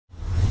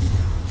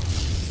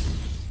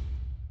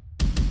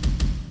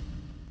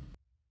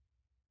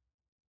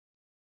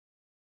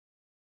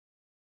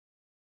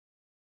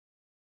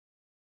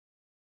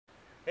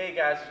Hey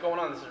guys, what's going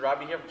on? This is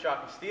Robbie here from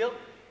Chalk and Steel,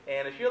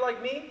 and if you're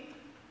like me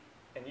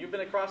and you've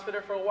been a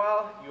CrossFitter for a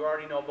while, you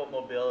already know about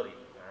mobility.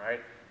 All right,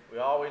 we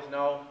always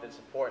know that it's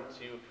important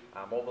to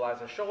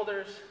mobilize our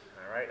shoulders,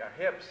 all right, our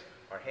hips,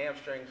 our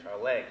hamstrings, our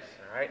legs.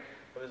 All right,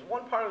 but there's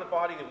one part of the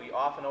body that we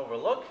often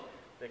overlook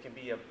that can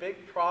be a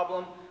big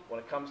problem when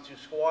it comes to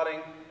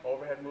squatting,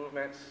 overhead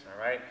movements. All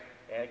right,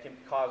 and it can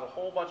cause a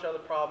whole bunch of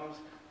other problems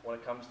when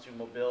it comes to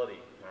mobility.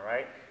 All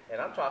right,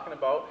 and I'm talking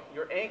about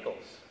your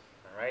ankles.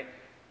 All right.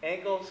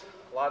 Ankles,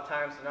 a lot of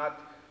times, are not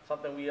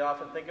something we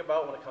often think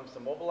about when it comes to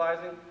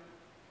mobilizing,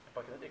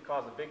 but it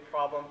causes a big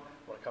problem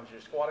when it comes to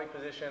your squatting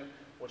position,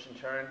 which in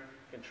turn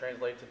can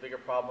translate to bigger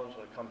problems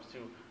when it comes to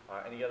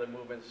any other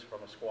movements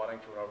from a squatting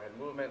to an overhead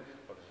movement,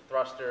 whether it's a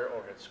thruster,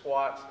 overhead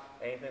squats,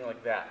 anything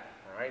like that.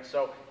 All right,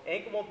 so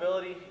ankle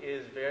mobility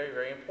is very,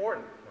 very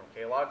important.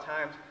 Okay, a lot of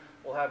times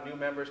we'll have new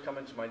members come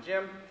into my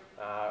gym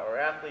or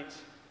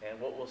athletes,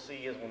 and what we'll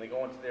see is when they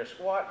go into their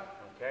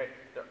squat, okay,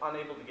 they're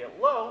unable to get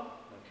low.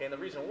 Okay, and the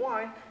reason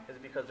why is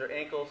because their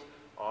ankles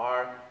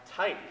are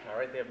tight. All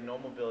right, they have no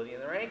mobility in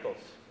their ankles.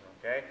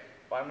 Okay,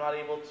 if I'm not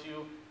able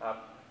to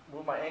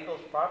move my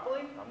ankles properly,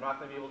 I'm not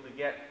going to be able to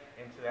get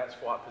into that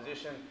squat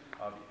position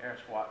of the air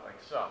squat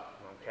like so.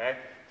 Okay,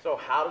 so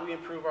how do we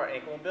improve our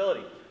ankle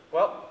mobility?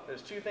 Well,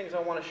 there's two things I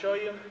want to show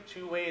you,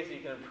 two ways that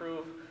you can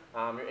improve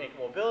your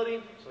ankle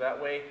mobility, so that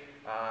way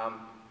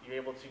you're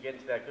able to get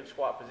into that good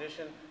squat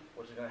position,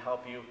 which is going to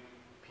help you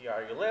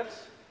PR your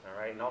lifts, all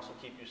right, and also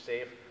keep you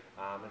safe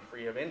and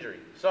free of injury.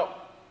 So,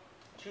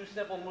 two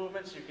simple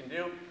movements you can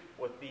do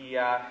with the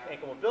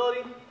ankle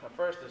mobility.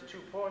 First, there's two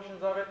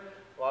portions of it.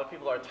 A lot of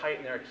people are tight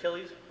in their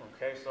Achilles.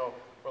 Okay, so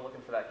we're looking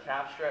for that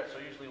calf stretch. So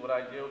usually what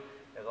I do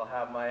is I'll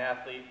have my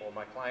athlete or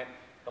my client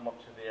come up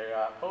to their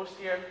post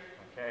here,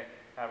 okay,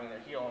 having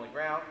their heel on the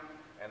ground,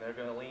 and they're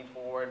going to lean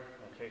forward,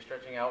 okay,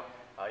 stretching out.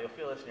 You'll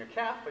feel this in your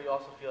calf, but you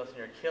also feel this in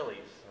your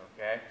Achilles,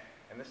 okay?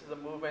 And this is a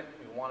movement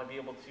we want to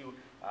be able to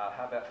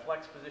have that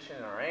flex position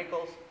in our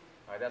ankles.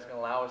 All right, that's going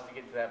to allow us to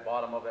get to that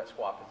bottom of that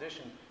squat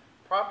position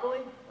properly,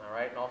 all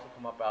right, and also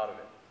come up out of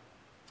it.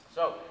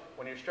 So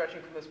when you're stretching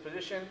from this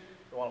position,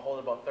 you want to hold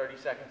about 30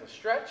 seconds of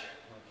stretch,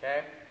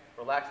 okay?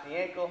 Relax the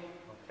ankle,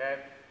 okay?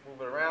 Move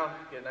it around,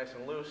 get it nice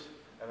and loose,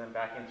 and then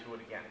back into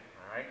it again,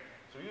 all right?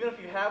 So even if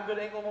you have good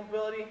ankle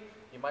mobility,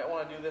 you might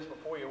want to do this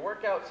before your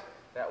workouts.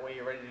 That way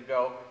you're ready to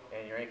go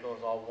and your ankle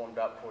is all warmed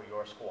up for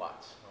your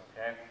squats,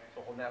 okay?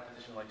 So hold that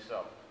position like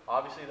so.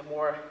 Obviously, the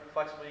more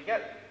flexible you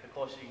get, the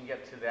closer you can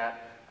get to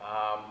that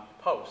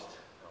post,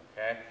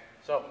 okay?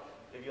 So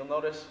if you'll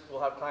notice, we'll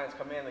have clients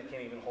come in that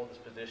can't even hold this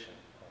position,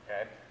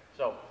 okay?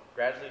 So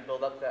gradually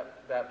build up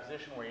that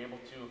position where you're able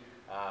to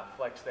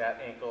flex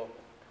that ankle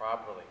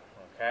properly,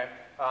 okay?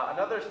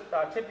 Another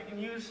tip you can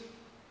use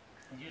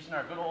is using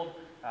our good old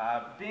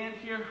band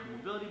here,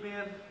 mobility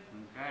band,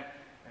 okay?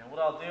 And what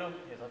I'll do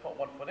is I'll put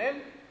one foot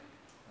in,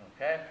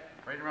 okay,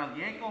 right around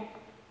the ankle.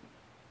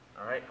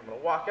 All right, I'm going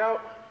to walk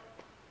out,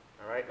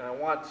 all right, and I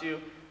want to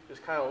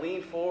just kind of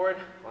lean forward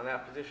on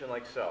that position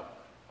like so,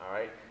 all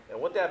right. And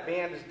what that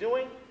band is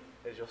doing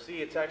is you'll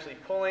see it's actually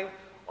pulling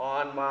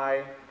on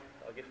my,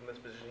 I'll get from this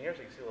position here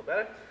so you can see a little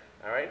better,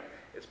 all right.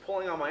 It's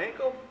pulling on my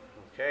ankle,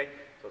 okay,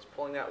 so it's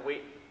pulling that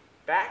weight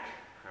back,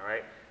 all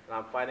right, and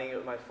I'm fighting it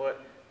with my foot,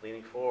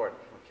 leaning forward,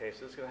 okay.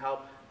 So this is going to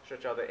help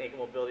stretch out the ankle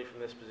mobility from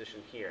this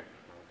position here,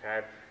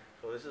 okay.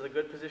 So this is a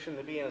good position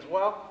to be in as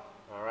well,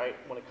 all right,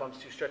 when it comes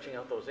to stretching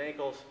out those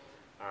ankles.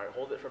 All right,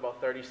 hold it for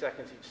about 30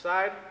 seconds each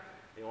side.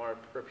 You want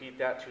to repeat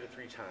that 2 to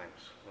 3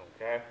 times,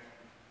 okay?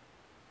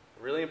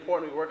 Really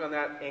important we work on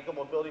that ankle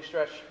mobility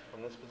stretch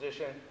from this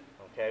position,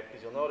 okay?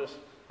 Because you'll notice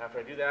after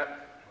I do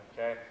that,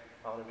 okay,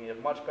 I'm going to be in a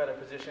much better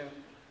position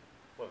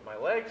with my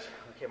legs.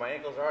 Okay, my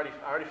ankles are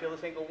I already feel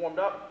this ankle warmed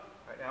up.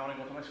 Right now when I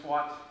go to my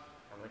squats,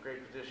 I'm in a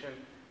great position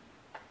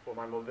for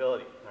my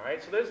mobility, all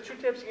right? So there's 2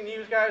 tips you can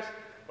use, guys,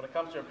 when it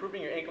comes to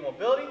improving your ankle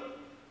mobility.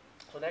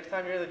 So next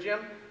time you're in the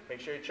gym,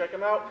 make sure you check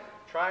them out,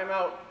 try them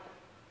out,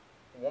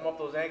 warm up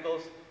those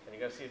ankles, and you're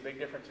going to see a big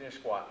difference in your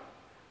squat.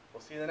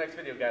 We'll see you in the next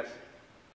video, guys.